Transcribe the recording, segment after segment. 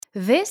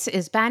This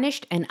is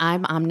Banished, and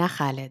I'm Amna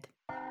Khalid.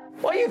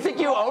 What, you think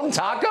you own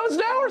tacos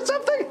now or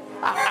something?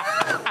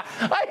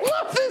 I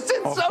love this.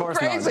 It's so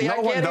crazy.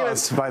 No one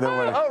does, by the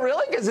way. Oh,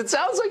 really? Because it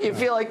sounds like you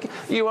feel like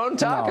you own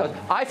tacos.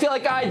 No. I feel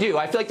like I do.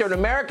 I feel like they're an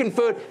American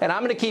food, and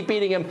I'm going to keep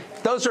eating them.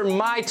 Those are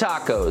my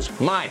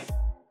tacos. Mine.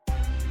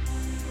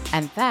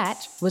 And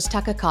that was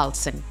Tucker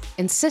Carlson,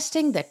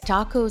 insisting that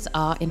tacos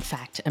are, in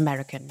fact,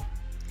 American.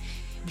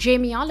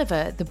 Jamie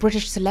Oliver, the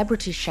British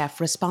celebrity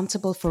chef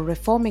responsible for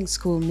reforming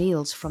school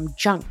meals from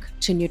junk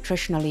to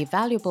nutritionally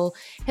valuable,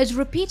 has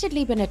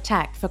repeatedly been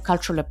attacked for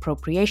cultural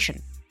appropriation.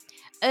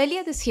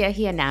 Earlier this year,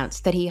 he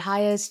announced that he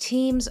hires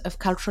teams of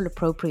cultural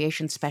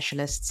appropriation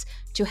specialists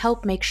to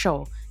help make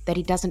sure that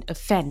he doesn't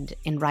offend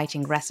in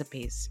writing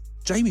recipes.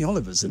 Jamie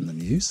Oliver's in the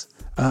news.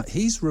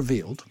 He's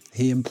revealed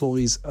he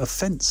employs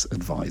offence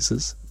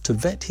advisors to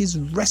vet his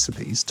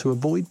recipes to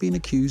avoid being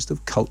accused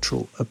of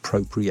cultural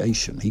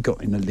appropriation. He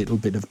got in a little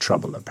bit of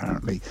trouble,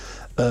 apparently,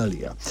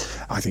 earlier.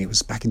 I think it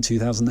was back in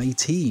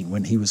 2018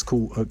 when he was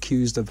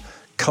accused of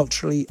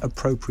culturally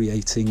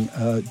appropriating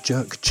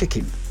jerk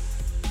chicken.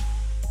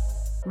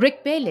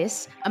 Rick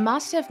Bayless, a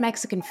master of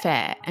Mexican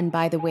fare, and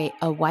by the way,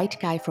 a white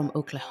guy from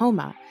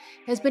Oklahoma,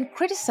 has been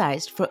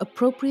criticized for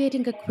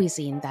appropriating a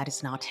cuisine that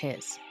is not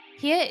his.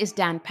 Here is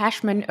Dan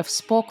Pashman of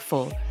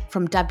Sporkful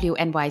from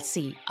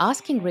WNYC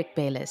asking Rick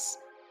Bayless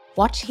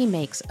what he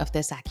makes of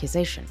this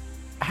accusation.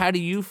 How do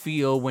you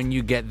feel when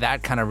you get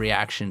that kind of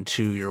reaction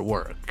to your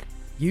work?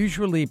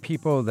 Usually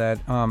people that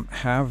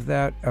have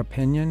that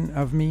opinion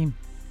of me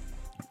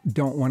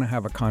don't want to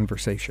have a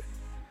conversation.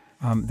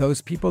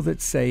 Those people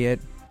that say it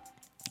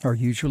are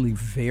usually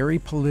very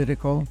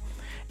political,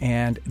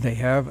 and they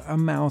have a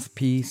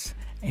mouthpiece,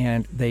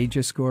 and they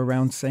just go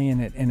around saying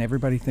it, and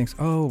everybody thinks,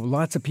 oh,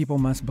 lots of people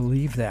must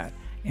believe that.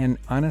 And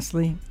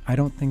honestly, I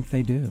don't think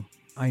they do.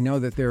 I know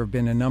that there have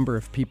been a number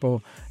of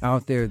people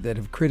out there that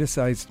have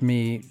criticized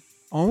me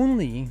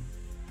only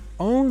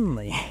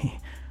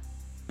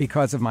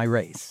because of my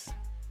race.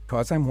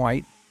 Because I'm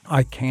white,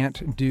 I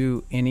can't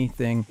do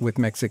anything with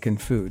Mexican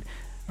food.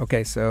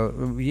 Okay,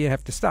 so you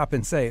have to stop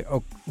and say,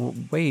 oh,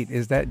 wait,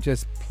 is that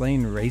just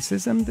plain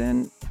racism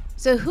then?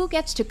 So who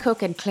gets to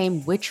cook and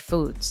claim which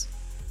foods?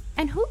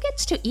 And who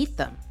gets to eat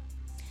them?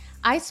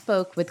 I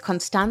spoke with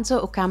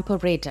Constanzo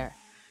Ocampo-Rader,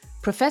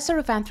 professor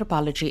of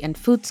anthropology and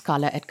food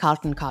scholar at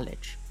Carleton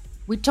College.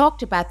 We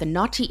talked about the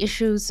knotty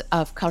issues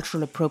of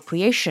cultural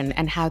appropriation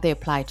and how they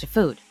apply to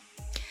food.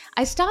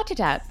 I started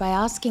out by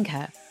asking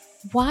her,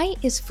 why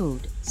is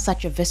food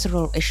such a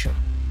visceral issue?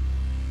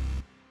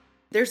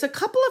 There's a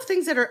couple of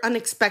things that are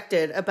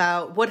unexpected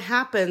about what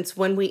happens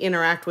when we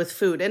interact with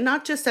food, and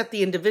not just at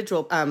the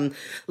individual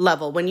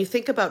level. When you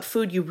think about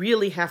food, you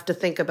really have to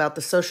think about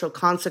the social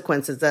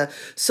consequences, the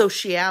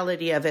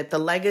sociality of it, the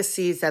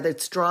legacies that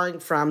it's drawing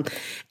from.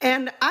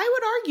 And I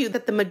would argue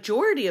that the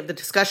majority of the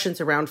discussions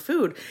around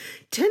food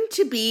tend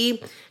to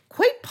be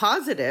quite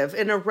positive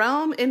in a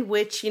realm in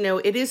which,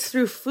 it is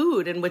through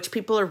food in which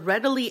people are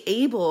readily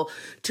able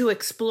to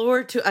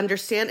explore, to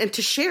understand, and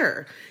to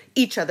share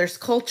each other's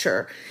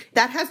culture.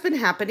 That has been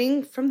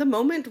happening from the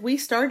moment we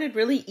started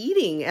really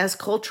eating as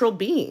cultural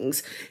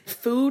beings.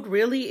 Food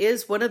really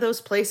is one of those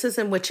places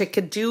in which it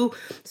could do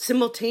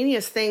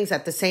simultaneous things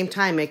at the same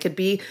time. It could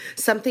be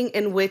something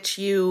in which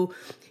you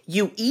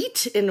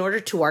eat in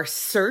order to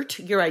assert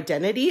your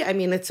identity. I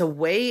mean, it's a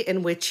way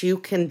in which you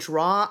can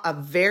draw a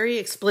very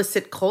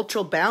explicit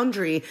cultural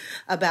boundary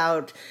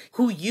about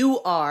who you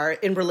are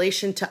in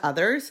relation to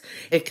others.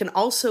 It can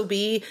also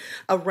be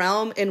a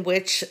realm in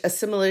which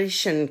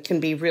assimilation can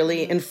be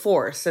really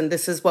enforced. And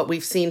this is what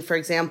we've seen, for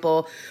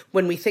example,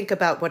 when we think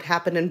about what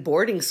happened in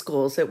boarding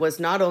schools. It was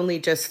not only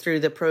just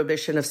through the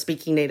prohibition of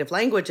speaking native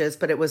languages,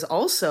 but it was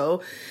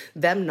also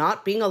them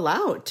not being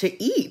allowed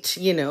to eat,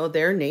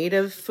 their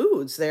native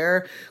foods, their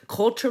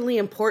culturally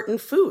important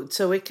food.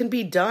 So it can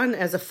be done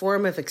as a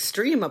form of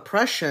extreme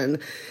oppression,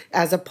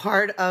 as a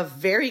part of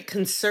very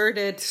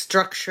concerted,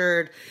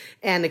 structured,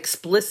 and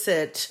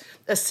explicit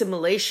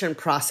assimilation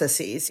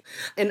processes.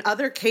 In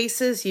other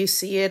cases, you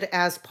see it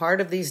as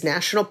part of these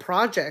national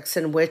projects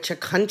in which a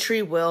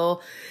country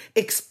will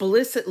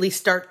explicitly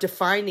start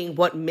defining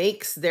what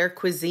makes their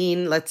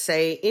cuisine, let's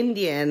say,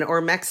 Indian or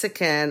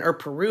Mexican or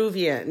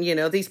Peruvian.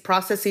 These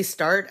processes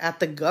start at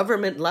the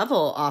government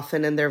level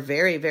often, and they're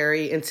very,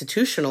 very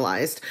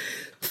institutionalized.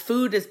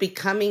 Food is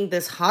becoming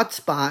this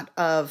hotspot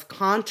of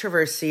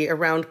controversy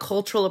around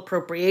cultural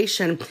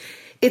appropriation.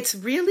 It's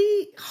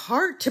really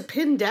hard to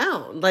pin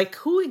down, like,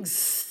 who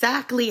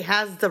exactly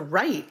has the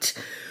right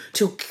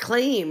to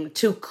claim,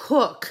 to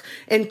cook,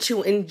 and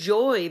to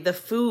enjoy the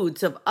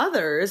foods of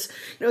others.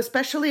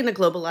 Especially in a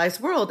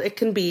globalized world, it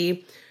can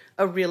be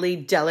a really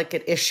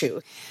delicate issue.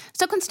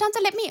 So, Constanza,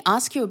 let me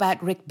ask you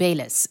about Rick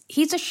Bayless.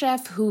 He's a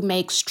chef who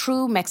makes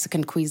true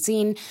Mexican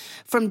cuisine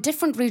from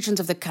different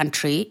regions of the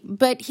country,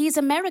 but he's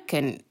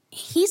American.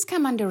 He's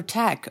come under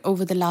attack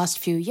over the last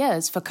few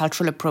years for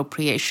cultural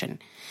appropriation.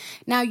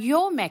 Now,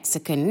 you're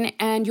Mexican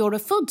and you're a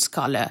food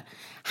scholar.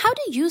 How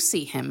do you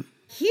see him?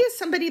 he is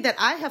somebody that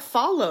I have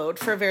followed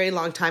for a very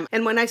long time.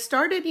 And when I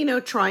started,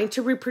 trying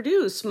to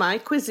reproduce my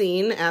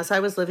cuisine as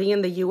I was living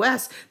in the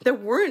U.S., there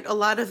weren't a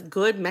lot of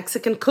good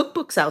Mexican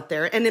cookbooks out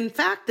there. And in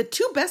fact, the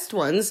two best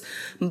ones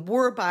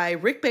were by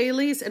Rick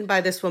Bailey's and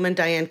by this woman,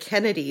 Diane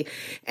Kennedy.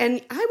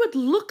 And I would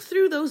look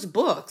through those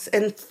books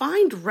and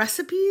find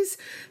recipes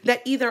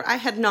that either I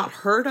had not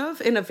heard of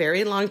in a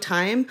very long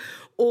time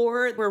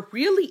or were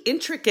really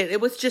intricate. It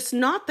was just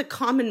not the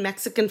common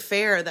Mexican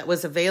fare that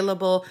was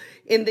available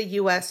in the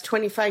U.S.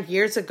 25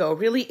 years ago.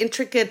 Really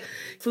intricate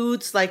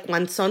foods like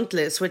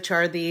guanzontles, which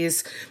are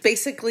these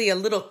basically a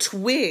little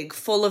twig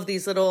full of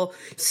these little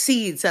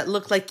seeds that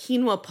look like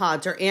quinoa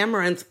pods or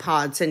amaranth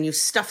pods, and you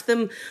stuff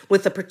them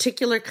with a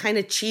particular kind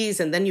of cheese,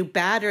 and then you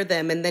batter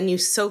them, and then you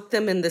soak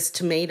them in this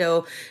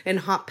tomato and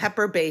hot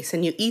pepper base,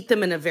 and you eat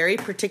them in a very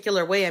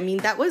particular way. I mean,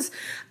 that was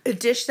a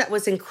dish that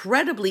was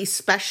incredibly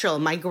special.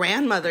 My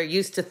grandmother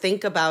used to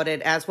think about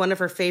it as one of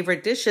her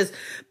favorite dishes,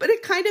 but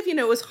it kind of,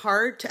 was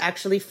hard to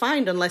actually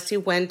find unless you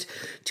went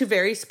to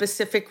very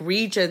specific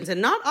regions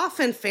and not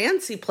often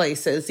fancy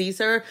places. These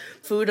are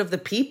food of the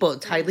people.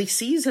 It's highly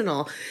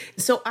seasonal.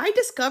 So I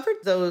discovered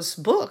those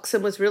books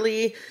and was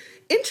really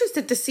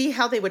interested to see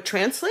how they would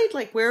translate.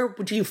 Like, where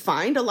would you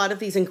find a lot of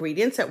these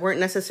ingredients that weren't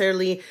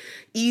necessarily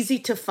easy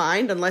to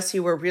find unless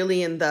you were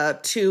really in the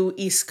two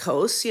East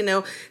Coasts?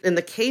 In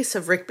the case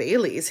of Rick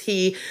Bailey's,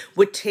 he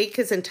would take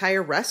his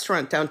entire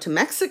restaurant down to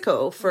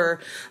Mexico for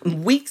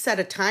weeks at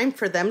a time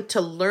for them to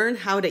learn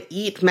how to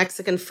eat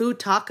Mexican food,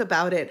 talk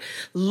about it,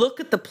 look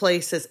at the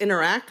places,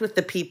 interact with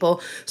the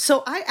people.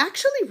 So I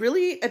actually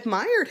really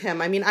admired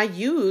him. I mean, I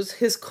use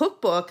his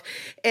cookbook,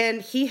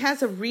 and he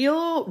has a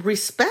real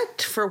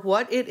respect for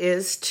what it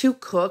is to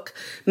cook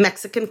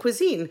Mexican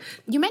cuisine.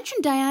 You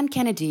mentioned Diane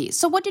Kennedy.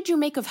 So what did you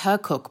make of her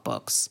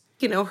cookbooks?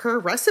 Her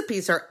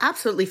recipes are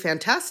absolutely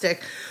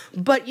fantastic,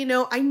 but,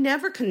 I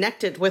never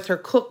connected with her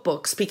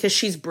cookbooks because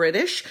she's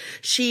British.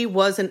 She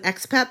was an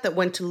expat that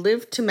went to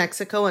live to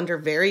Mexico under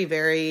very,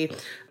 very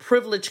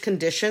privileged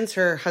conditions.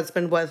 Her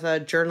husband was a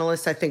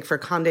journalist, I think, for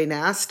Condé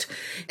Nast,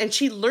 and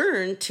she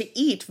learned to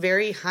eat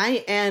very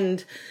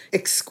high-end,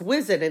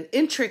 exquisite, and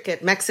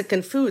intricate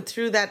Mexican food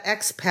through that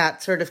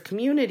expat sort of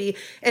community.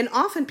 And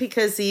often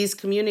because these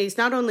communities,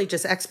 not only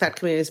just expat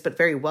communities, but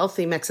very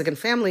wealthy Mexican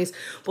families,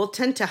 will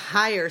tend to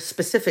hire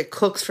specific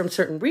cooks from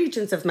certain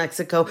regions of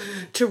Mexico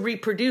to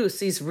reproduce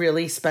these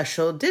really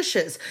special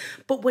dishes.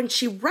 But when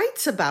she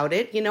writes about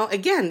it,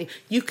 again,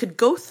 you could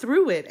go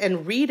through it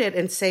and read it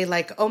and say,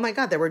 like, oh my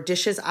God, there were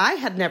dishes I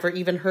had never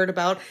even heard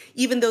about,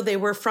 even though they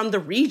were from the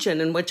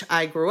region in which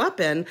I grew up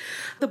in.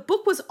 The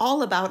book was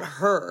all about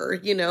her,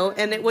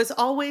 and it was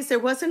always, there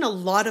wasn't a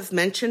lot of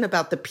mention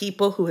about the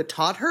people who had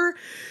taught her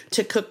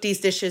to cook these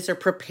dishes or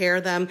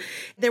prepare them.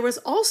 There was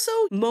also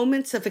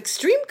moments of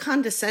extreme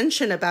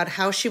condescension about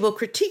how she will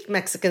critique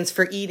Mexicans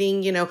for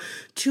eating,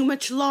 too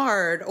much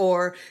lard,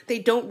 or they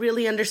don't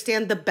really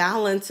understand the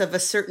balance of a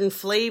certain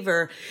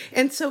flavor.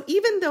 And so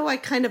even though I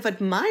kind of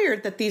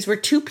admired that these were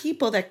two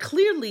people that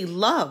clearly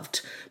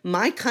loved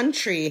my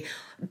country,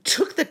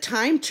 took the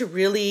time to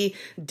really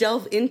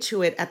delve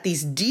into it at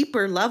these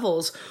deeper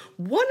levels,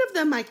 one of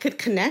them I could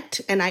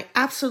connect, and I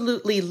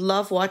absolutely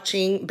love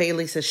watching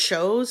Bailey's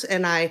shows,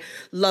 and I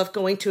love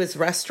going to his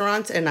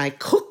restaurants, and I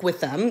cook with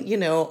them,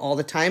 all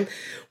the time.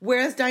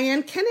 Whereas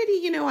Diane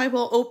Kennedy, I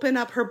will open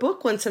up her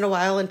book once in a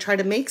while and try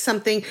to make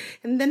something,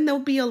 and then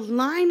there'll be a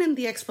line in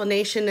the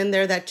explanation in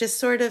there that just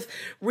sort of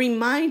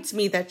reminds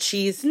me that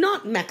she's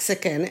not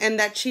Mexican and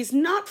that she's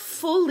not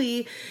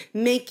fully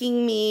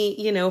making me,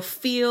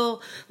 feel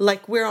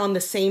like we're on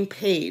the same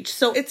page.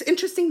 So it's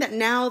interesting that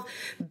now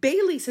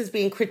Bailey's is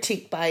being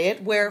critiqued by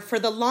it, where for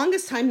the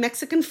longest time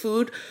Mexican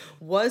food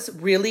was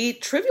really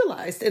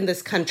trivialized in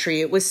this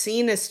country. It was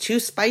seen as too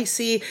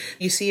spicy.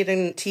 You see it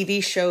in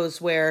TV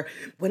shows where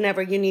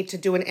whenever you need to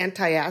do an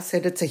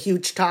antacid, it's a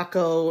huge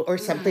taco or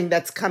something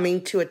that's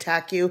coming to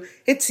attack you.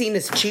 It's seen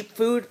as cheap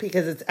food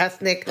because it's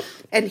ethnic.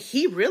 And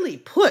he really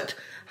put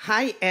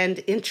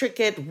high-end,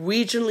 intricate,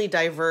 regionally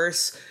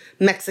diverse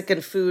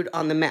Mexican food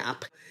on the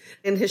map.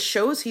 In his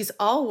shows, he's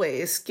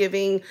always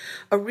giving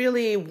a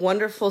really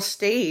wonderful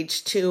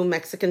stage to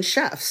Mexican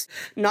chefs,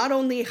 not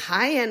only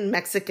high-end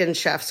Mexican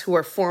chefs who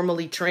are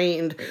formally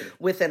trained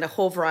within a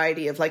whole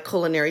variety of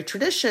culinary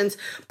traditions,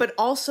 but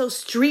also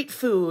street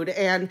food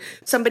and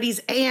somebody's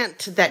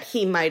aunt that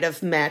he might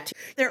have met.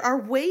 There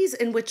are ways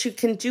in which you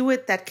can do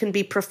it that can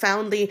be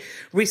profoundly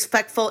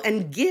respectful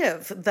and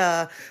give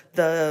the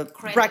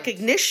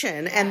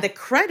recognition and the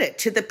credit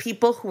to the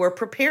people who are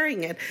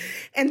preparing it.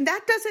 And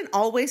that doesn't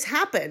always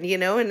happen,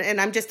 and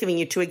I'm just giving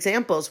you two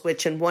examples,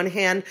 which in one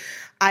hand,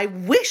 I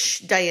wish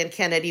Diane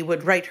Kennedy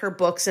would write her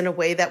books in a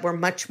way that were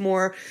much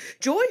more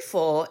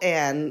joyful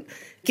and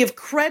give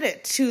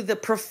credit to the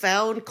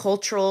profound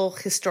cultural,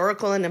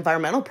 historical, and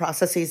environmental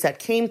processes that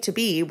came to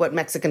be what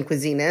Mexican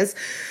cuisine is,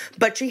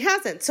 but she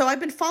hasn't. So I've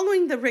been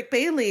following the Rick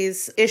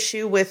Bailey's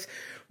issue with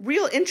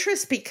real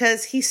interest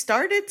because he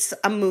started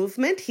a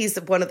movement. He's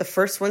one of the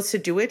first ones to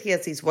do it. He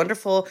has these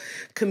wonderful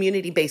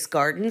community-based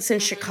gardens in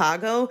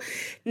Chicago.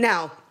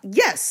 Now,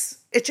 yes,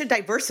 it should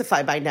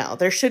diversify by now.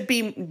 There should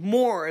be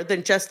more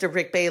than just a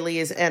Rick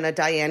Bailey's and a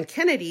Diane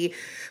Kennedy.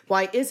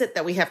 Why is it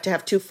that we have to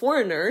have two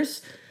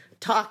foreigners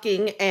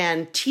talking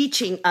and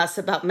teaching us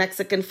about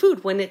Mexican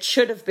food when it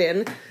should have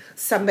been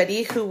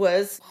somebody who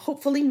was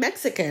hopefully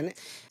Mexican?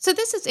 So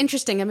this is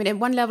interesting. I mean, at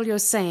one level, you're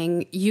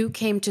saying you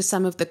came to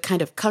some of the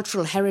kind of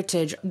cultural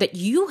heritage that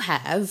you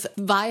have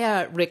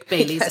via Rick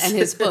Bailey's and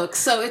his books.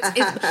 So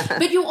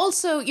but you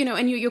also,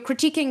 and you're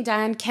critiquing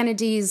Diane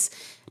Kennedy's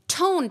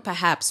tone,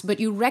 perhaps, but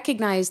you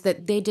recognize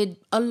that they did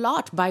a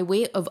lot by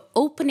way of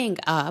opening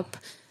up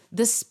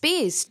the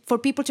space for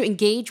people to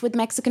engage with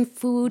Mexican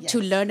food,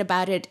 to learn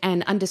about it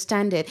and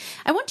understand it.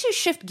 I want to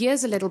shift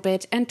gears a little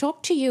bit and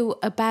talk to you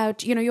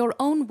about, your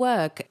own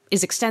work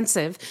is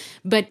extensive,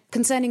 but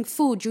concerning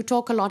food, you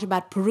talk a lot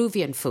about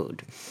Peruvian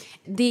food,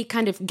 the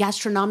kind of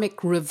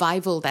gastronomic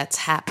revival that's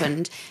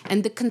happened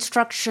and the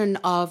construction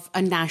of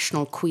a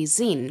national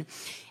cuisine.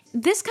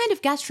 This kind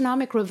of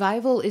gastronomic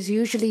revival is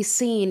usually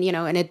seen,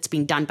 and it's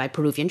been done by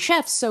Peruvian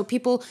chefs, so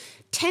people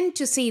tend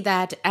to see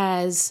that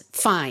as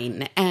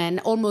fine and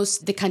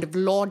almost they kind of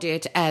laud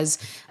it as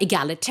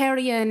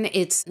egalitarian.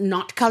 It's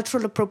not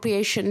cultural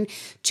appropriation.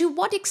 To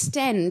what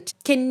extent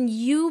can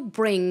you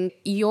bring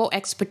your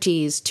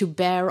expertise to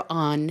bear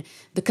on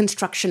the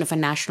construction of a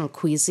national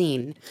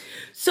cuisine?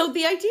 So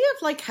the idea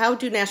of how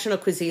do national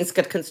cuisines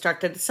get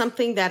constructed is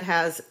something that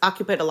has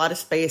occupied a lot of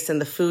space in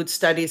the food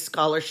studies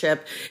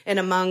scholarship and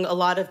among a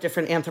lot of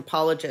different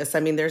anthropologists.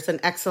 I mean, there's an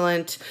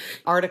excellent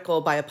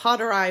article by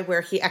Appadurai where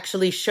he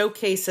actually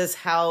showcases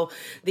how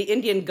the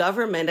Indian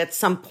government at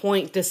some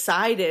point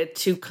decided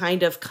to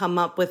kind of come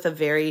up with a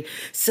very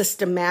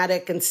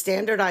systematic and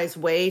standardized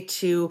way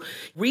to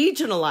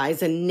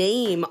regionalize and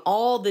name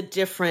all the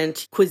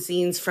different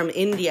cuisines from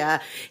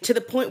India, to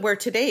the point where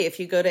today, if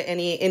you go to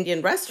any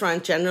Indian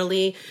restaurant,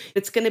 generally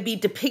it's going to be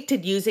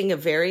depicted using a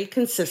very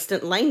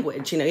consistent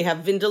language. You have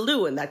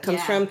Vindaloo, and that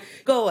comes from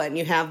Goa, and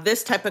you have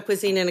this type of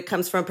cuisine, and it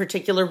comes from a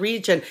particular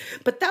region.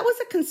 But that was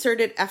a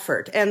concerted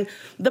effort. And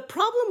the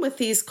problem with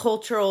these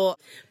cultural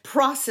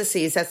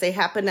processes as they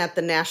happen at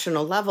the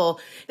national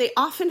level, they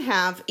often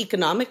have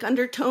economic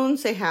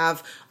undertones. They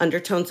have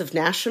undertones of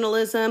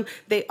nationalism.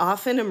 They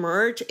often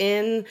emerge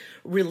in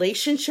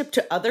relationship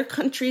to other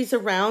countries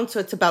around. So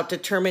it's about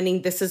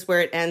determining this is where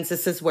it ends,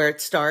 this is where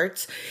it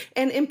starts.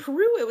 And in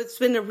Peru, it's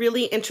been a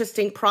really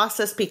interesting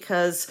process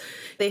because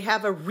they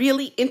have a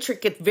really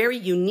intricate, very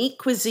unique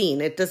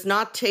cuisine. It does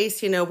not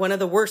taste, one of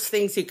the worst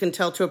things you can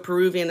tell to a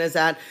Peruvian is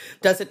that,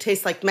 does it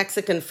taste like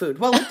Mexican food?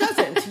 Well, it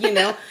doesn't,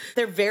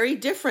 They're very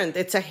different.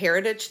 It's a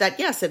heritage that,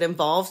 yes, it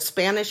involves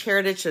Spanish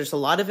heritage. There's a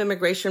lot of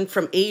immigration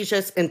from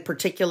Asia, in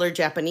particular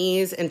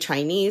Japanese and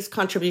Chinese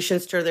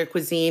contributions to their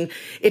cuisine,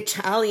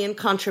 Italian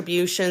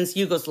contributions,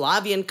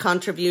 Yugoslavian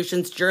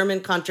contributions,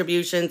 German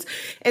contributions.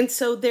 And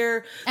so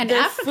they're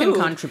African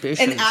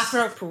contributions. And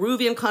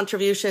Afro-Peruvian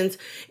contributions.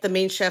 The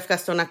main chef,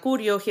 Gaston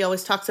Acurio, he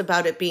always talks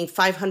about it being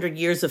 500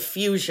 years of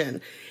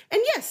fusion.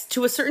 And yes,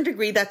 to a certain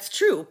degree, that's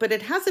true, but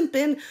it hasn't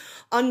been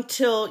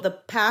until the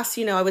past,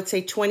 I would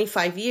say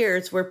 25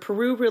 years where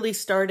Peru really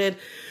started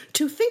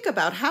to think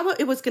about how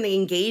it was going to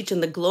engage in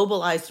the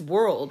globalized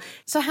world.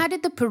 So how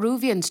did the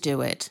Peruvians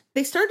do it?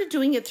 They started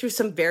doing it through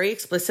some very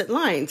explicit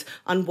lines.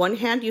 On one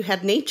hand, you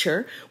had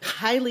nature,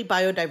 highly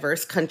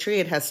biodiverse country.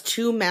 It has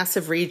two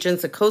massive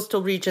regions, a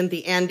coastal region,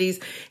 the Andes,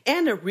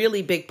 and a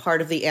really big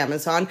part of the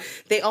Amazon.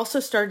 They also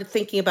started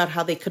thinking about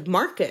how they could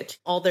market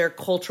all their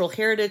cultural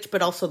heritage,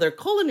 but also their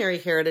culinary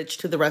heritage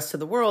to the rest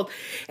of the world.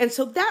 And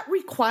so that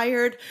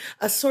required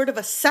a sort of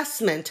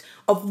assessment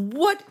of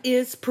what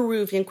is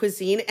Peruvian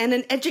cuisine and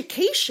an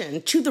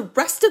education to the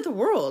rest of the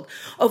world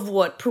of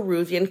what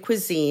Peruvian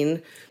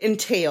cuisine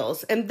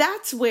entails. And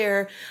that's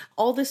where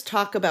all this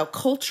talk about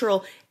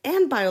cultural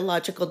and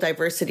biological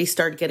diversity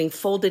started getting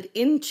folded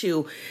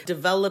into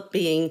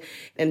developing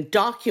and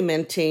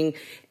documenting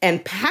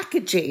and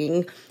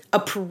packaging a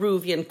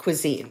Peruvian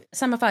cuisine.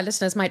 Some of our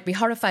listeners might be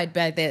horrified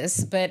by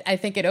this, but I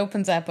think it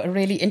opens up a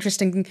really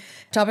interesting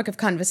topic of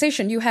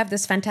conversation. You have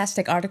this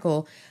fantastic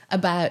article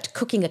about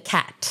cooking a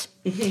cat.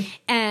 Mm-hmm.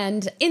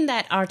 And in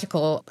that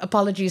article,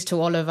 apologies to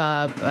all of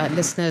our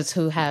listeners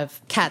who have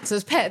cats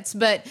as pets,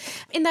 but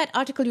in that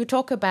article you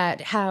talk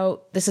about how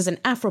this is an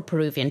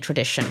Afro-Peruvian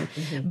tradition,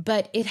 mm-hmm.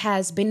 but it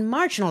has been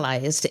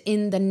marginalized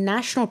in the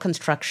national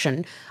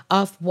construction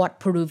of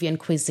what Peruvian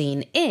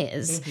cuisine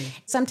is. Mm-hmm.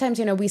 Sometimes,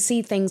 we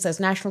see things as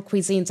national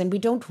cuisines and we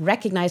don't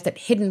recognize that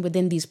hidden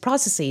within these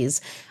processes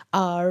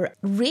are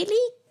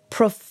really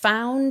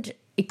profound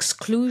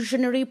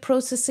exclusionary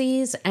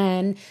processes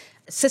and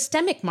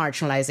systemic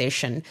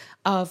marginalization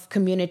of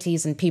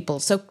communities and people.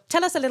 So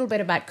tell us a little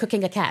bit about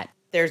cooking a cat.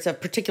 there's a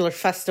particular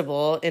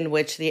festival in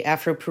which the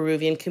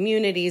Afro-Peruvian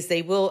communities,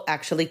 they will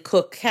actually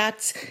cook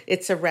cats.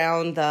 It's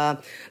around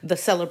the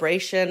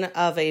celebration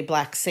of a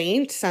Black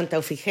saint, Santa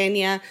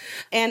Eufigenia.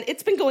 And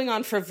it's been going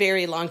on for a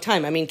very long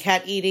time. I mean,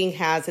 cat eating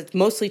it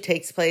mostly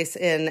takes place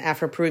in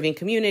Afro-Peruvian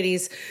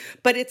communities,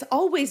 but it's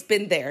always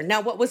been there.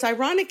 Now, what was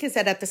ironic is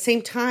that at the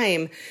same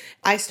time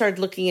I started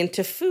looking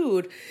into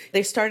food,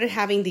 they started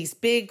having these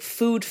big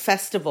food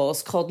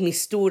festivals called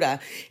Mistura.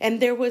 And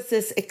there was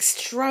this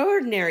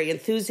extraordinary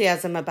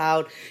enthusiasm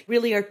about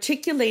really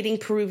articulating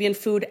Peruvian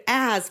food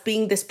as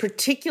being this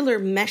particular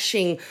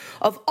meshing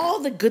of all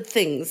the good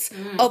things,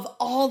 of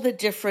all the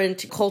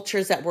different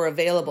cultures that were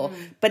available.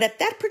 But at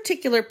that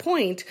particular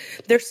point,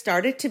 there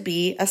started to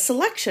be a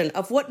selection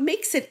of what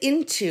makes it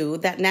into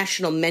that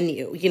national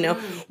menu. You know,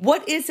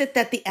 what is it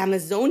that the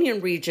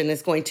Amazonian region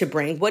is going to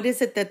bring? What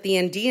is it that the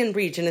Andean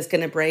region is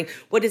going to bring?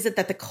 What is it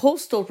that the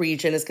coastal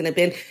region is going to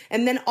bring?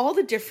 And then all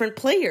the different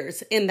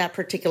players in that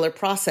particular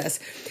process.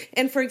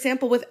 And for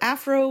example, with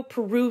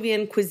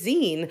Afro-Peruvian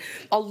cuisine,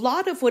 a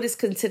lot of what is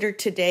considered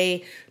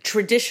today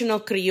traditional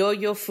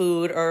criollo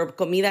food or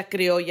comida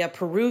criolla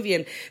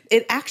Peruvian,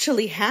 it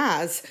actually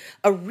has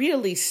a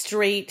really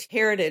straight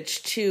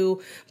heritage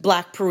to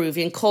Black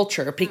Peruvian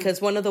culture,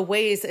 because one of the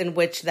ways in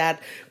which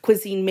that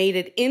cuisine made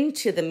it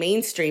into the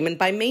mainstream, and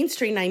by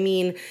mainstream I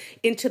mean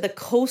into the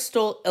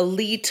coastal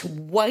elite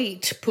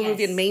white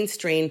Peruvian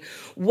mainstream,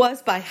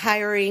 was by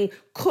hiring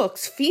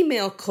cooks,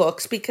 female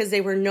cooks, because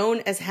they were known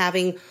as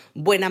having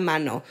buena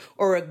mano,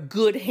 or a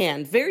good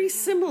hand. Very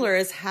similar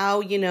as how,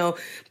 you know,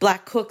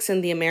 Black cooks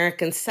in the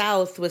American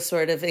South was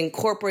sort of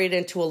incorporated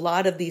into a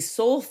lot of these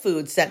soul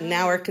foods that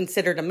now are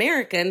considered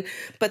American,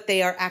 but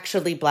they are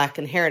actually Black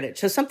in heritage.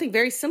 So something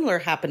very similar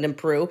happened in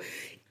Peru.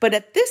 But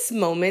at this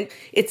moment,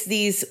 it's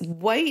these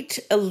white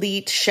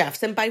elite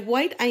chefs. And by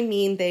white, I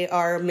mean they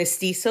are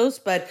mestizos,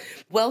 but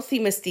wealthy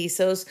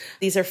mestizos.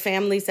 These are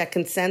families that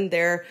can send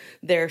their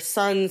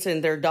sons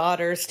and their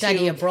daughters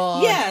study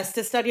abroad. Yes,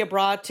 to study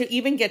abroad, to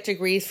even get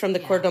degrees from the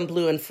Cordon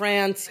Bleu in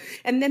France.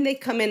 And then they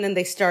come in and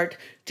they start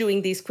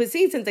doing these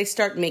cuisines and they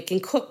start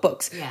making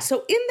cookbooks. Yeah.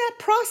 So in that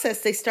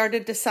process, they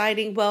started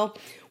deciding, well,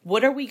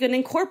 what are we going to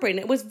incorporate? And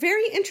it was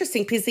very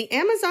interesting because the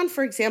Amazon,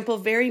 for example,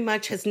 very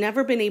much has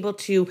never been able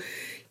to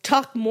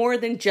talk more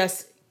than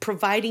just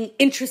providing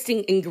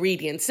interesting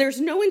ingredients. There's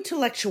no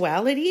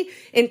intellectuality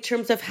in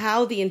terms of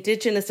how the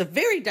a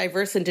very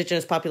diverse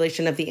indigenous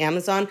population of the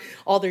Amazon,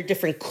 all their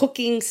different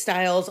cooking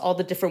styles, all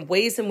the different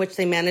ways in which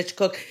they manage to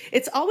cook.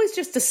 It's always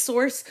just a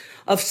source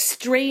of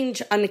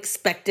strange,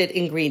 unexpected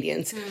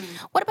ingredients.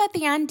 What about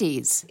the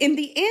Andes? In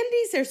the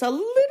Andes, there's a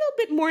little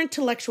bit more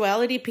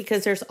intellectuality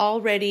because there's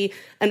already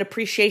an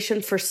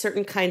appreciation for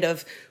certain kind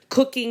of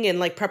cooking and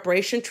like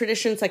preparation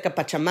traditions, like a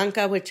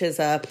pachamanca, which is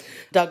a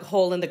dug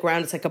hole in the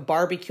ground. It's like a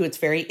barbecue. It's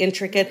very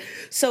intricate.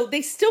 So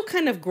they still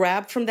kind of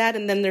grabbed from that.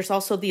 And then there's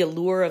also the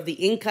allure of the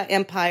Inca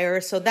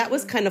Empire. So that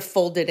was kind of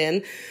folded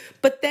in.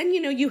 But then,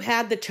 you know, you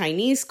had the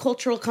Chinese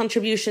cultural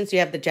contributions, you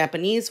have the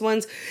Japanese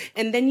ones,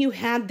 and then you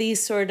had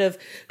these sort of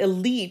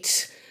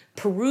elite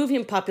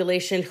Peruvian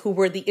population who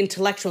were the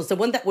intellectuals, the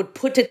one that would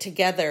put it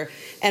together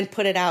and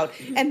put it out.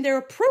 And they're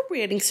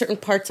appropriating certain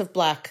parts of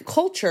Black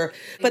culture.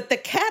 But the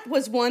cat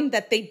was one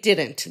that they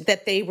didn't,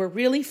 that they were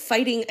really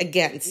fighting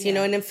against, you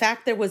know. And in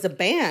fact, there was a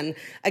ban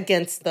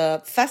against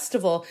the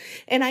festival.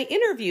 And I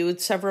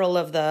interviewed several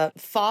of the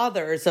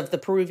fathers of the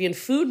Peruvian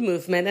food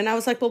movement. And I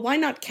was like, well, why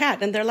not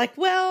cat? And they're like,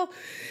 well,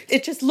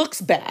 it just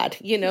looks bad,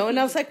 you know. And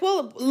I was like,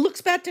 well, it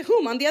looks bad to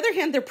whom? On the other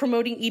hand, they're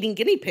promoting eating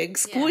guinea pigs,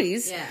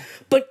 squeeze.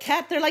 But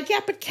cat, they're like, yeah,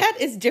 but cat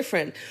is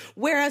different.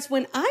 Whereas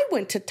when I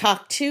went to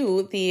talk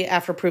to the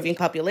Afro-Peruvian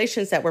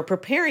populations that were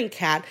preparing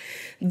cat,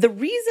 the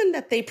reason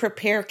that they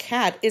prepare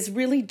cat is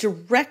really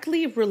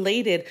directly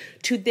related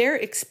to their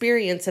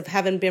experience of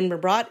having been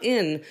brought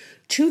in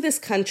to this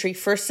country,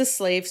 first as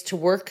slaves, to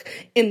work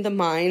in the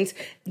mines,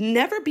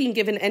 never being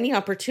given any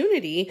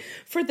opportunity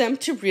for them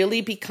to really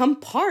become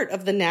part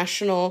of the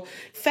national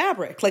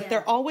fabric. Like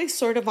they're always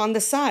sort of on the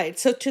side.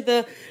 So to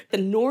the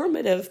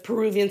normative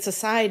Peruvian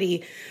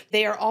society,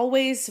 they are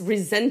always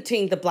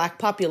resenting the Black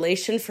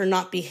population for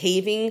not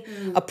behaving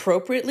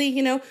appropriately.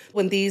 You know,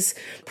 when these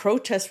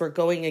protests were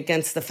going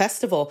against the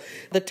festival,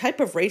 the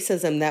type of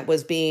racism that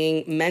was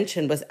being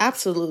mentioned was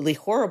absolutely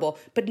horrible,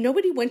 but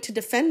nobody went to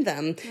defend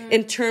them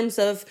in terms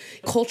of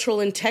cultural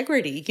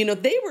integrity. You know,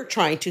 they were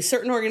trying to.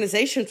 Certain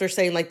organizations were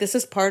saying, like, this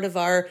is part of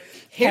our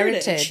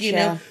heritage. You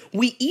know,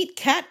 we eat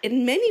cat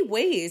in many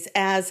ways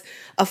as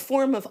a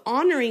form of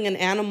honoring an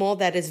animal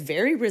that is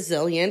very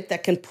resilient,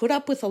 that can put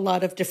up with a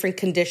lot of different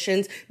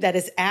conditions, that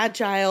is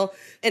agile.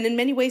 And in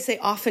many ways, they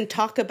often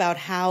talk about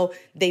how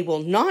they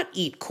will not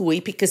eat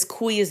cuy because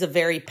cuy is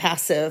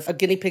a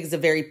guinea pig is a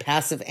very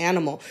passive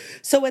animal.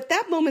 So at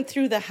that moment,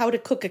 through the How to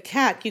Cook a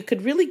Cat, you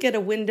could really get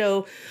a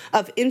window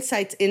of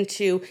insights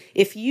into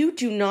if you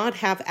do not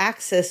have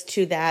access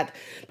to that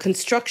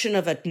construction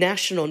of a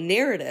national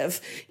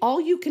narrative,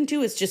 all you can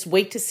do is just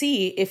wait to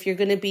see if you're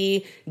going to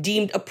be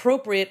deemed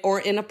appropriate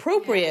or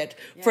inappropriate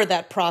for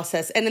that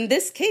process. And in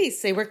this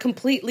case, they were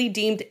completely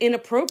deemed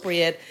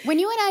inappropriate. When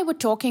you and I were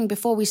talking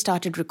before we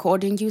started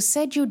recording, you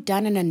said you'd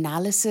done an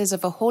analysis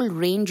of a whole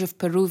range of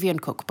Peruvian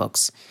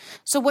cookbooks.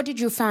 So what did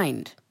you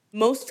find?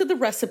 Most of the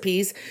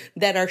recipes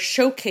that are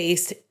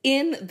showcased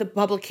in the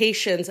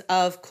publications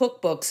of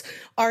cookbooks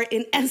are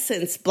in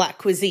essence Black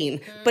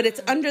cuisine, but it's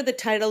under the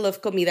title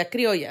of Comida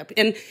Criolla.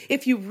 And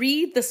if you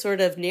read the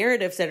sort of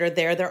narratives that are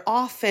there, they're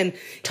often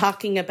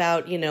talking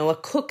about, a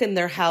cook in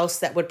their house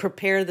that would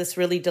prepare this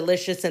really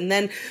delicious. And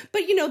then,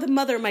 but the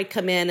mother might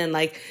come in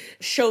and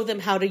show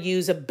them how to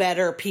use a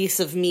better piece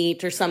of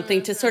meat or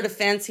something to sort of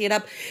fancy it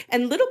up.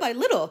 And little by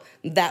little,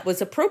 that was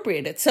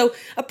appropriated. So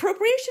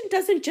appropriation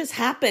doesn't just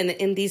happen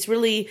in these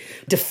really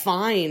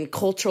defined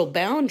cultural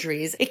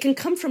boundaries. It can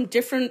come from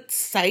different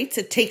sites.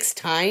 It takes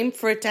time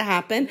for it to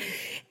happen.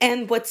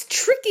 And what's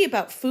tricky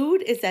about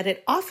food is that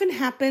it often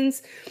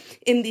happens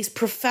in these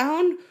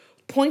profound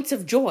points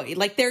of joy.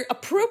 They're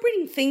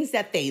appropriating things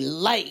that they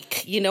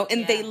like,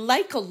 and they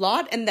like a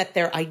lot, and that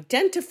they're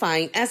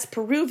identifying as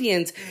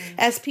Peruvians,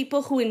 as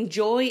people who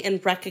enjoy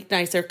and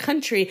recognize their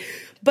country.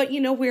 But,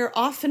 we're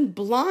often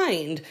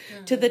blind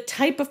to the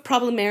type of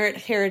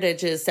problematic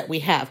heritages that we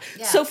have.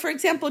 Yeah. So, for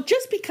example,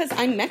 just because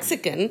I'm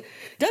Mexican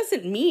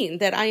doesn't mean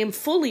that I am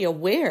fully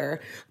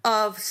aware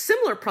of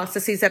similar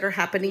processes that are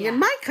happening in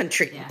my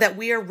country, that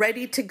we are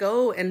ready to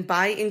go and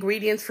buy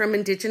ingredients from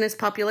indigenous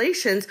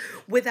populations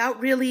without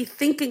really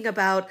thinking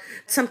about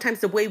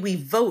sometimes the way we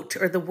vote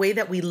or the way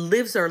that we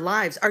live our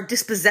lives are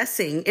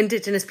dispossessing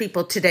indigenous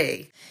people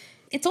today.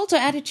 It's also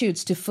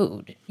attitudes to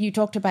food. You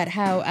talked about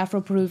how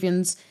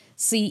Afro-Peruvians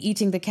see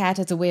eating the cat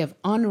as a way of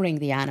honoring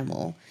the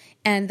animal.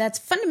 And that's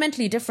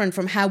fundamentally different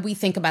from how we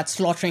think about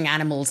slaughtering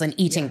animals and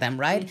eating them,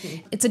 right?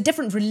 Mm-hmm. It's a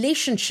different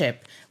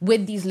relationship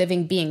with these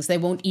living beings. They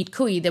won't eat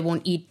cuy, they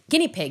won't eat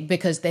guinea pig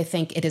because they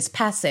think it is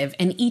passive.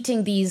 And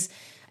eating these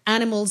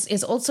animals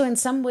is also in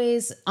some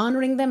ways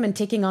honoring them and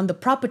taking on the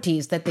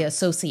properties that they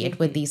associate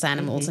with these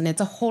animals. And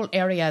it's a whole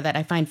area that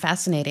I find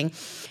fascinating.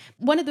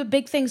 One of the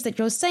big things that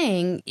you're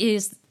saying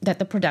is that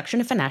the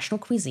production of a national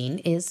cuisine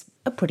is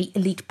a pretty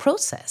elite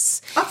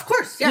process. Of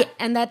course, yeah.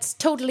 And that's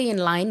totally in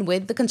line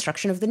with the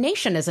construction of the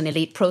nation as an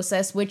elite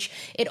process, which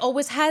it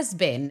always has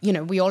been.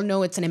 We all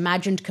know it's an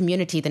imagined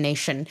community, the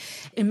nation.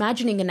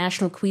 Imagining a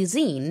national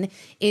cuisine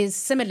is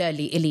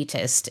similarly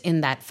elitist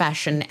in that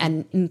fashion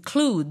and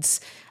includes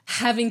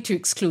having to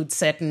exclude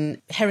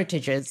certain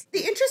heritages.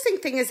 The interesting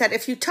thing is that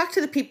if you talk to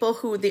the people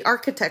who are the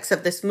architects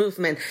of this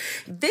movement,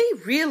 they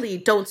really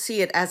don't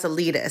see it as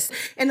elitist.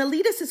 And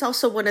elitist is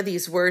also one of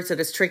these words that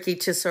is tricky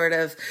to sort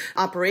of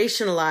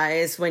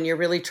operationalize when you're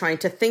really trying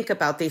to think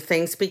about these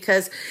things,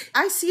 because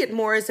I see it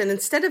more as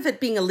instead of it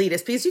being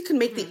elitist, because you can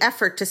make the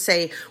effort to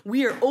say,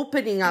 we are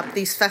opening up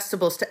these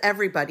festivals to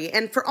everybody.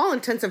 And for all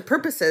intents and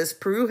purposes,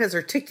 Peru has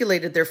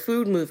articulated their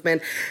food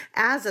movement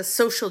as a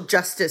social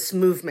justice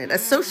movement, a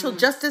social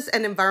justice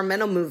and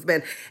environmental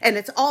movement, and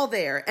it's all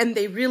there, and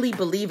they really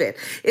believe it.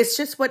 It's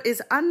just what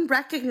is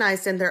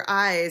unrecognized in their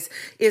eyes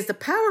is the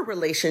power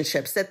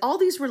relationships, that all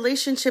these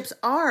relationships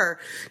are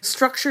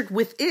structured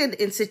within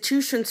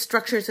institutions,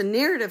 structures, and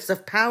narratives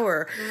of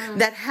power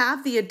that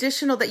have the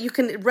additional, that you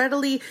can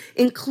readily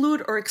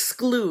include or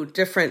exclude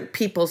different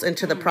peoples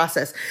into the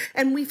process.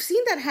 And we've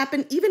seen that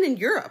happen even in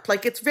Europe.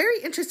 It's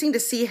very interesting to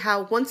see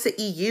how once the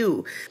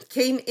EU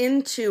came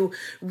in to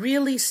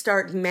really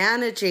start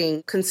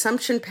managing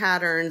consumption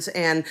patterns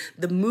and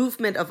the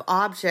movement of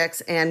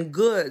objects and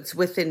goods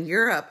within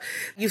Europe,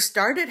 you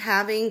started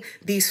having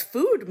these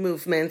food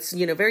movements,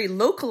 very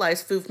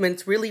localized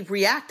movements, really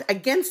react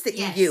against the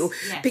EU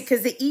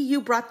because the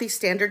EU brought these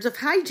standards of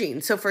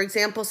hygiene. So, for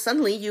example,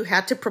 suddenly you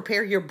had to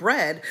prepare your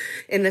bread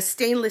in a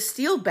stainless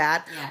steel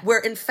vat, where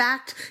in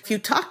fact, if you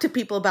talk to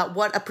people about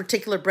what a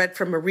particular bread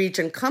from a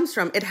region comes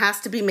from, it has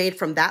to be made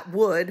from that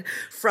wood,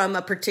 from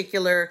a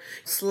particular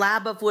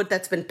slab of wood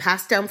that's been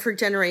passed down for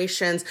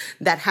generations,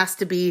 that has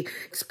to be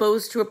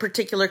exposed to a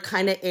particular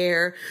kind of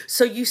air.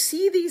 So you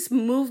see these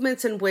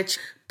movements in which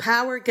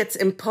power gets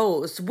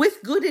imposed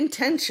with good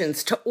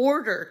intentions to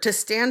order, to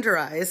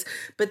standardize,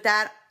 but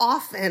that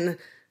often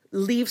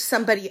leave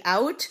somebody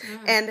out,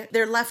 and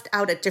they're left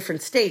out at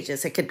different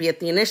stages. It could be at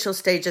the initial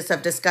stages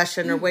of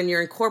discussion or when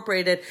you're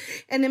incorporated.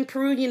 And in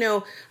Peru,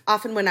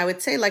 often when I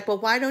would say well,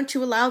 why don't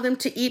you allow them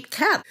to eat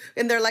cat?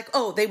 And they're like,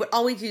 oh, they would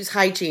always use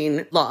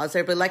hygiene laws.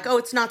 They'd be like, oh,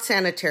 it's not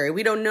sanitary.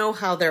 We don't know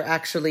how they're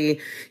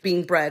actually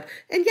being bred.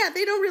 And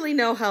they don't really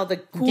know how the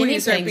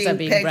cuys are being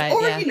picked. Bred,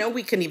 or,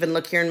 we can even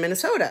look here in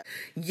Minnesota.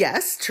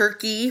 Yes,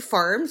 turkey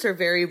farms are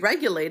very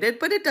regulated,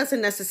 but it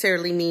doesn't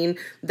necessarily mean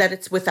that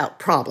it's without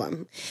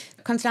problem.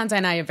 Constanza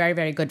and I are very,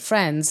 very good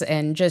friends.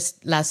 And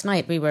just last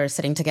night we were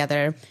sitting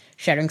together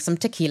sharing some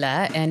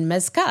tequila and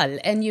mezcal.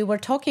 And you were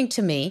talking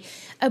to me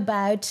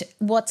about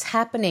what's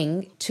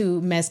happening to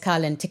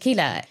mezcal and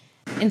tequila.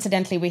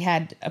 Incidentally, we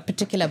had a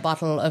particular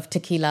bottle of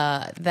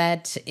tequila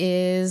that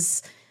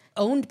is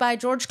owned by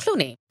George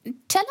Clooney.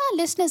 Tell our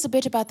listeners a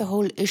bit about the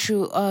whole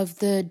issue of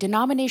the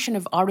denomination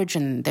of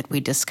origin that we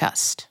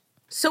discussed.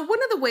 So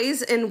one of the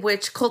ways in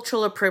which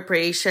cultural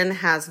appropriation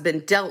has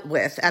been dealt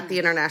with at the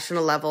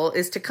international level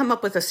is to come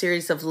up with a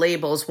series of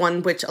labels,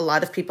 one which a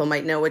lot of people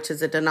might know, which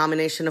is a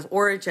denomination of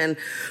origin.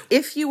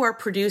 If you are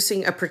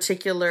producing a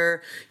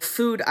particular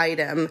food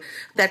item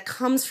that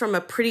comes from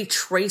a pretty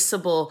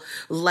traceable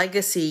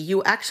legacy,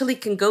 you actually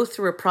can go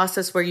through a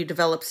process where you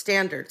develop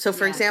standards. So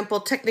for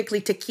example,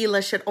 technically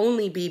tequila should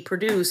only be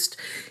produced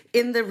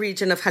in the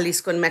region of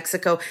Jalisco in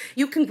Mexico.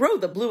 You can grow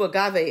the blue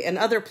agave in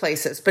other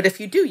places, but if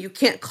you do, you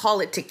can't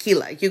call it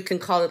tequila. You can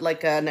call it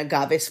like an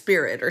agave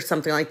spirit or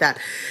something like that.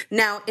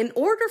 Now, in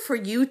order for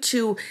you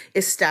to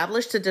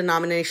establish the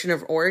denomination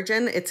of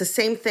origin, it's the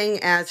same thing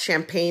as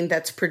champagne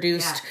that's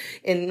produced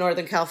in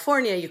Northern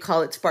California. You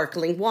call it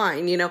sparkling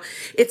wine. You know,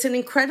 it's an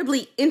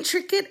incredibly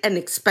intricate and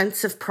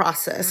expensive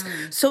process.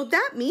 So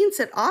that means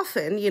that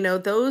often, you know,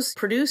 those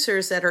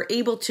producers that are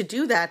able to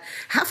do that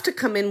have to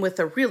come in with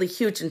a really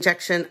huge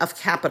injection of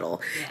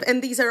capital.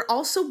 And these are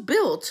also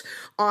built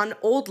on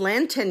old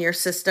land tenure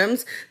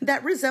systems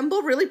that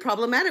resemble really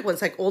problematic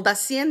ones, like old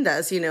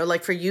haciendas. You know,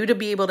 like for you to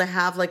be able to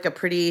have like a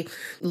pretty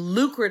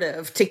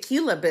lucrative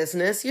tequila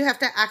business, you have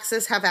to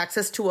have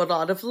access to a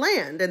lot of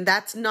land. And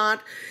that's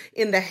not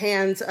in the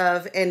hands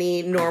of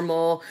any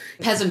normal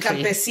peasantry,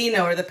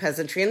 campesino or the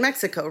peasantry in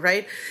Mexico,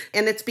 right?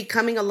 And it's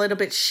becoming a little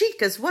bit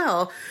chic as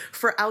well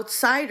for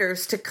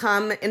outsiders to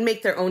come and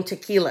make their own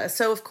tequila.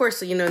 So of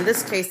course, you know, in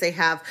this case, they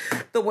have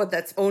the one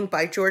that's owned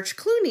by George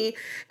Clooney.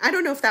 I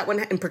don't know if that one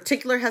in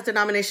particular has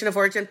denomination of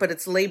origin, but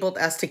it's labeled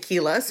as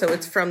tequila, so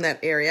it's from that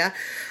area.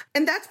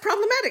 And that's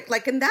problematic.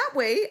 Like in that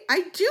way,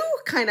 I do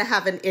kind of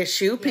have an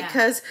issue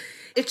because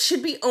it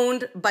should be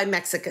owned by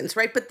Mexicans,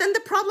 right? But then the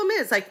problem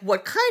is, like,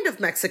 what kind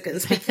of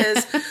Mexicans?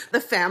 Because the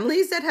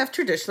families that have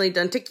traditionally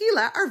done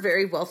tequila are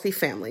very wealthy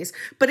families.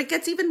 But it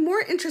gets even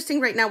more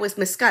interesting right now with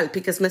mezcal,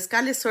 because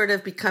mezcal is sort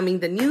of becoming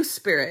the new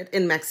spirit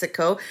in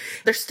Mexico.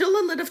 There's still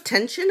a little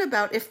tension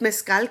about if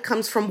mezcal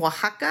comes from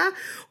Oaxaca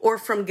or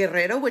from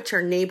Guerrero, which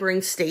are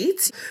neighboring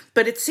states.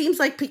 But it seems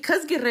like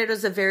because Guerrero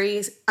is a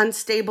very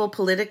unstable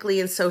politically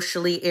and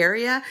socially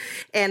area,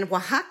 and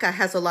Oaxaca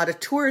has a lot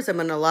of tourism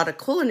and a lot of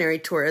culinary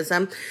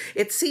tourism,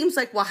 it seems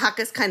like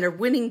Oaxaca is kind of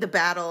winning the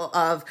battle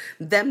of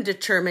them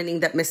determining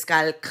that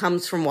mezcal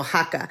comes from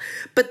Oaxaca.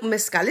 But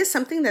mezcal is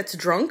something that's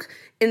drunk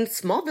in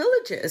small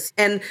villages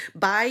and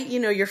by, you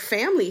know, your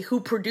family who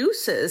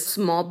produces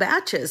small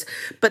batches.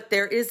 But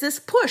there is this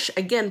push,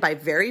 again, by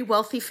very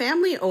wealthy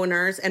family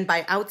owners and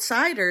by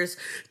outsiders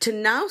to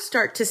now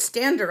start to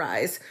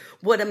standardize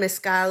what a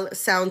mezcal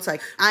sounds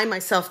like. I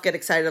myself get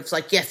excited. It's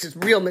like, yes, it's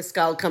real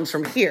mezcal comes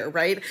from here,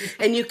 right?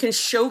 And you can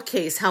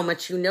showcase how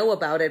much you know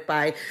about it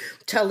by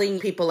telling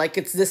people like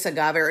it's this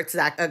agave or it's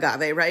that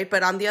agave, right?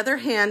 But on the other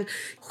hand,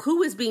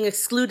 who is being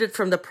excluded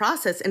from the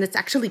process? And it's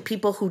actually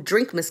people who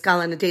drink mezcal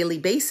on a daily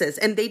basis,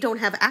 and they don't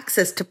have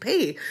access to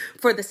pay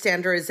for the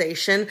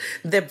standardization.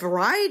 The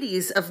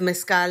varieties of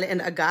mezcal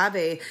and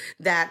agave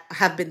that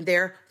have been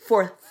there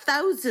for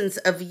thousands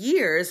of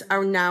years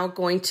are now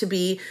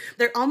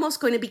they're almost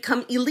going to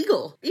become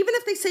illegal. Even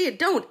if they say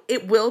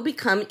it will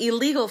become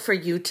illegal for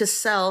you to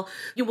sell.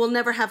 You will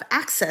never have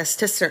access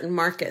to certain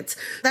markets.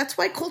 That's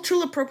why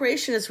cultural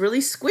appropriation is really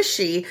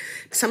squishy.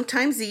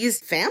 Sometimes these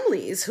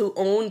families who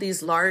own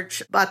these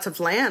large plots of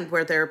land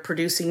where they're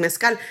producing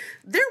mezcal,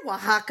 they're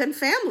Oaxacan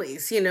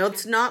families. You know,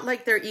 it's not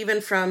like they're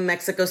even from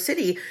Mexico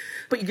City,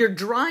 but you're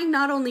drawing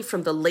not only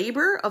from the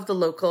labor of the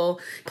local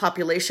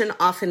population,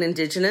 often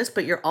indigenous,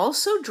 but you're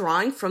also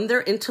drawing from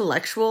their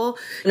intellectual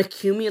and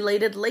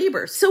accumulated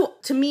labor. So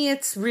to me,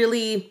 it's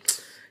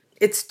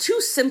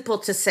too simple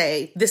to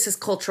say this is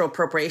cultural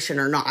appropriation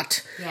or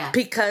not,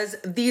 because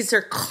these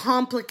are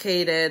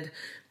complicated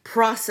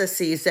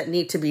processes that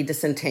need to be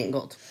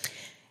disentangled.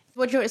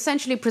 What you're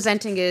essentially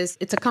presenting is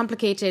it's a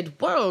complicated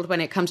world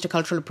when it comes to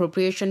cultural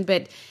appropriation,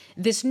 but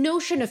this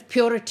notion of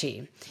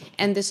purity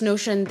and this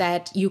notion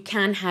that you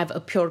can have a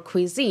pure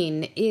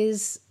cuisine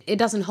it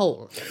doesn't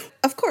hold.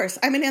 Of course.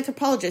 I'm an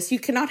anthropologist. You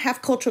cannot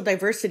have cultural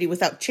diversity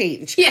without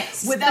change.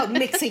 Yes. Without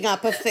mixing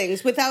up of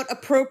things, without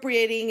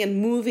appropriating and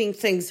moving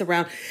things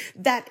around.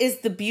 That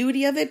is the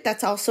beauty of it.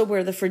 That's also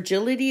where the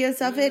fragility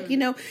is of it. You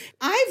know,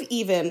 I've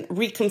even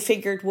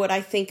reconfigured what I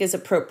think is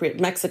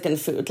appropriate Mexican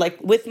food.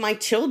 Like with my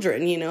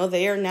children, you know,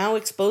 they are now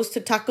exposed to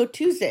Taco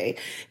Tuesday.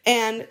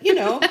 And, you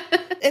know,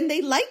 and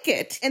they like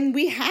it. And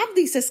we have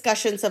these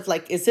discussions of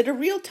like, is it a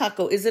real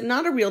taco? Is it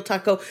not a real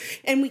taco?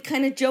 And we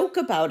kind of joke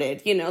about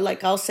it, you know,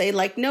 like I'll say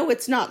like, no,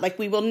 it's not. Like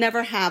we will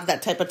never have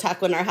that type of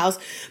taco in our house.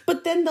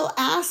 But then they'll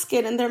ask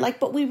it and they're like,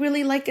 but we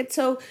really like it.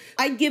 So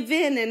I give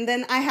in and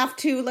then I have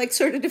to like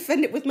sort of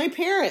defend it with my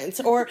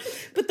parents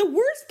but the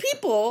worst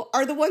people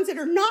are the ones that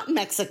are not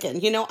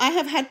Mexican. You know, I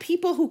have had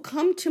people who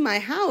come to my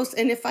house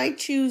and if I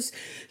choose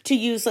to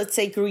use, let's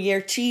say,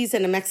 Gruyere cheese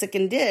in a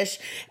Mexican dish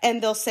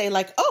and they'll say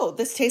like, oh,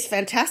 this tastes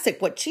fantastic.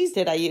 classic, what cheese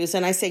did I use?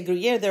 And I say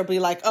Gruyere, they'll be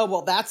like, oh,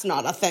 well, that's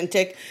not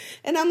authentic.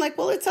 And I'm like,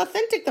 well, it's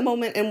authentic the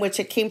moment in which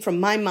it came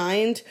from my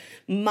mind,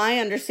 my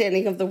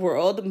understanding of the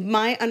world,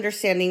 my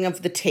understanding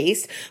of the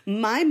taste,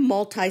 my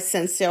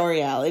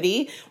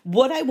multi-sensoriality,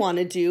 what I want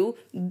to do,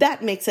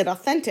 that makes it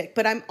authentic.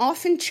 But I'm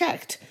often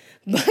checked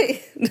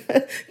by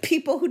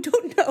people who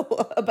don't know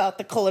about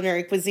the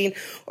culinary cuisine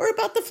or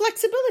about the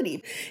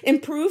flexibility. In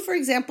Peru, for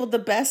example, the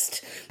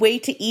best way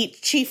to eat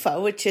chifa,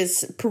 which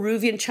is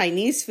Peruvian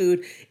Chinese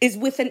food, is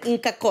with an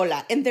Inca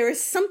Kola. And there is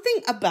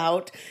something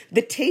about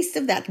the taste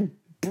of that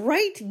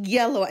bright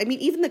yellow. I mean,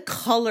 even the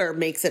color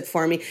makes it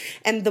for me.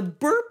 And the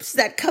burps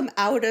that come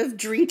out of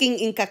drinking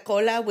Inca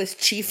Kola with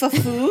chifa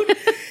food,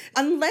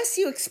 unless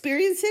you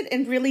experience it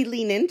and really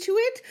lean into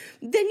it,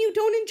 then you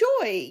don't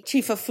enjoy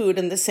chifa food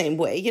in the same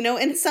way, you know?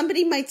 And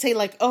somebody might say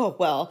like, oh,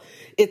 well,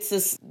 it's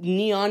this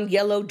neon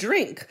yellow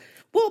drink.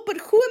 Well, but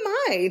who am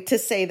I to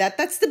say that?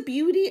 That's the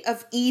beauty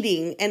of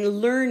eating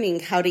and learning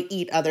how to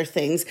eat other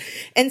things.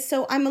 And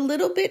so I'm a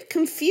little bit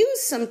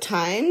confused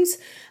sometimes.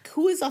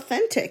 Who is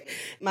authentic?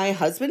 My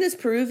husband is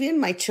Peruvian.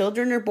 My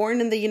children are born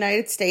in the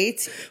United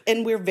States.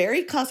 And we're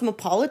very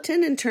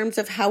cosmopolitan in terms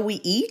of how we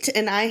eat.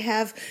 And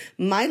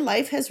my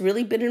life has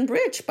really been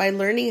enriched by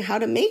learning how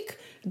to make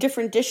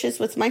different dishes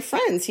with my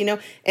friends. You know,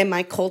 am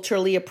I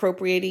culturally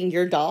appropriating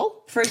your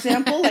dal, for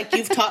example? Like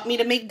you've taught me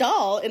to make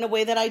dal in a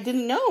way that I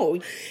didn't know.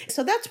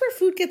 So that's where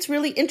food gets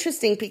really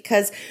interesting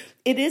because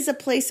it is a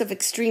place of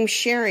extreme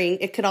sharing.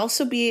 It could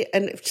also be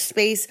a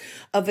space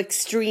of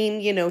extreme,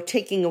 you know,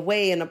 taking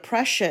away and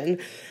oppression.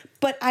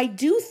 But I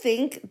do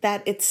think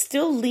that it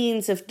still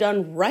leans, if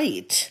done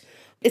right,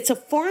 it's a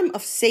form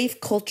of safe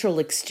cultural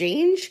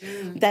exchange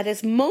that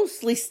is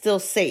mostly still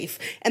safe.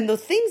 And the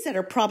things that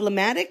are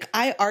problematic,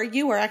 I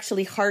argue, are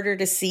actually harder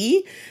to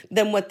see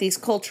than what these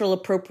cultural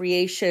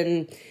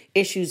appropriation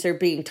issues are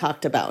being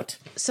talked about.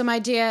 So, my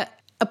dear,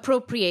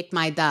 appropriate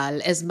my dal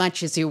as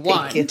much as you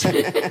want.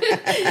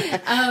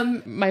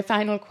 My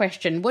final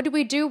question. What do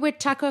we do with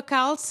Tucker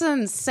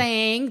Carlson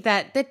saying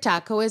that the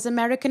taco is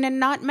American and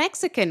not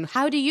Mexican?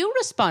 How do you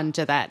respond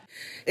to that?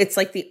 It's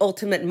like the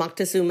ultimate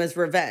Moctezuma's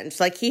revenge.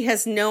 Like he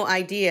has no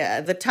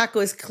idea. The taco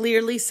is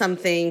clearly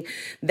something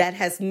that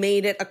has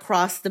made it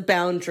across the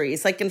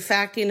boundaries. Like, in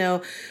fact, you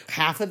know,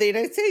 half of the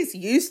United States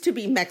used to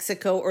be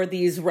Mexico or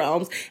these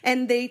realms,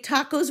 and the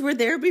tacos were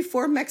there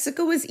before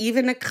Mexico was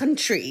even a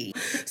country.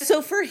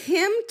 So for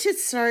him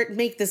to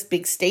make this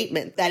big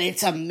statement that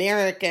it's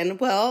American,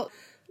 well,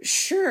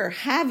 sure,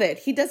 have it.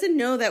 He doesn't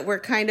know that we're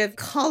kind of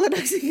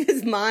colonizing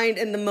his mind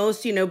in the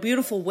most, you know,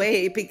 beautiful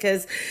way,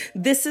 because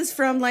this is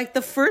from like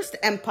the first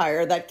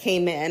empire that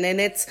came in,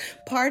 and it's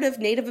part of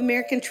Native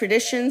American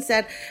traditions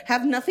that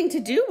have nothing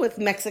to do with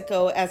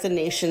Mexico as a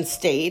nation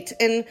state.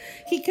 And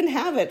he can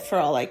have it for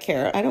all I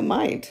care. I don't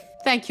mind.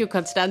 Thank you,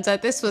 Constanza.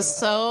 This was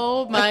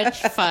so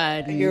much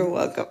fun. You're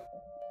welcome.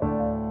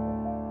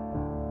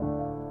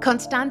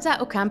 Constanza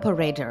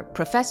Ocampo-Rader,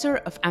 Professor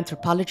of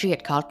Anthropology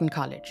at Carleton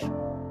College.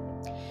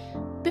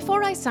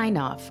 Before I sign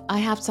off, I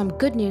have some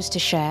good news to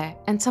share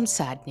and some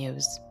sad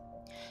news.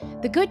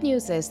 The good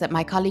news is that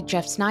my colleague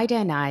Jeff Snyder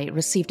and I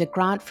received a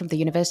grant from the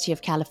University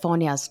of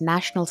California's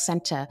National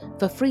Center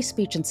for Free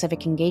Speech and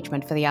Civic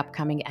Engagement for the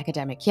upcoming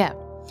academic year.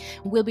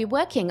 We'll be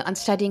working on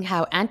studying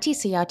how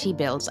anti-CRT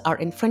bills are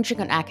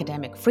infringing on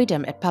academic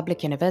freedom at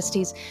public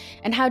universities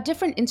and how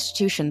different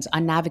institutions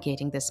are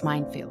navigating this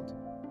minefield.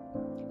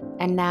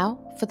 And now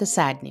for the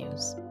sad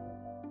news.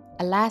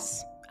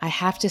 Alas, I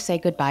have to say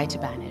goodbye to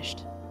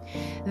Banished.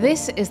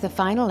 This is the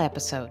final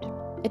episode,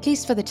 at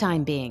least for the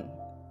time being.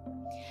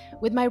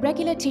 With my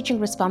regular teaching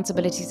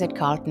responsibilities at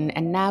Carleton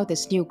and now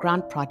this new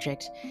grant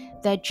project,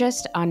 there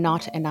just are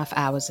not enough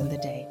hours in the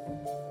day.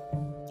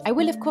 I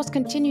will, of course,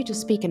 continue to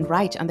speak and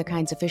write on the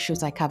kinds of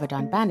issues I covered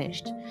on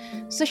Banished.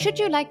 So should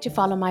you like to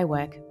follow my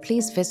work,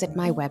 please visit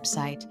my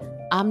website,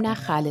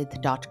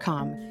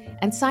 amnakhalid.com,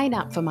 and sign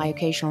up for my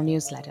occasional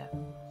newsletter.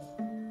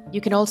 You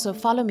can also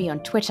follow me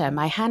on Twitter.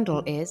 My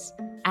handle is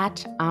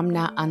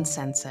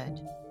 @AmnaUncensored.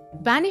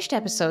 Banished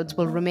episodes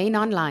will remain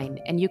online,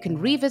 and you can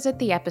revisit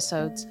the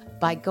episodes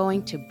by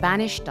going to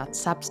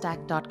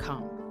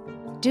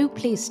banished.substack.com. Do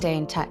please stay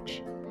in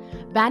touch.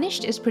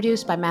 Banished is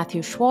produced by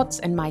Matthew Schwartz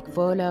and Mike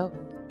Volo,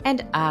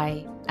 and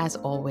I, as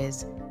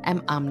always,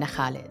 am Amna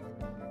Khalid.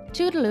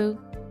 Toodaloo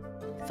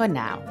for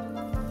now.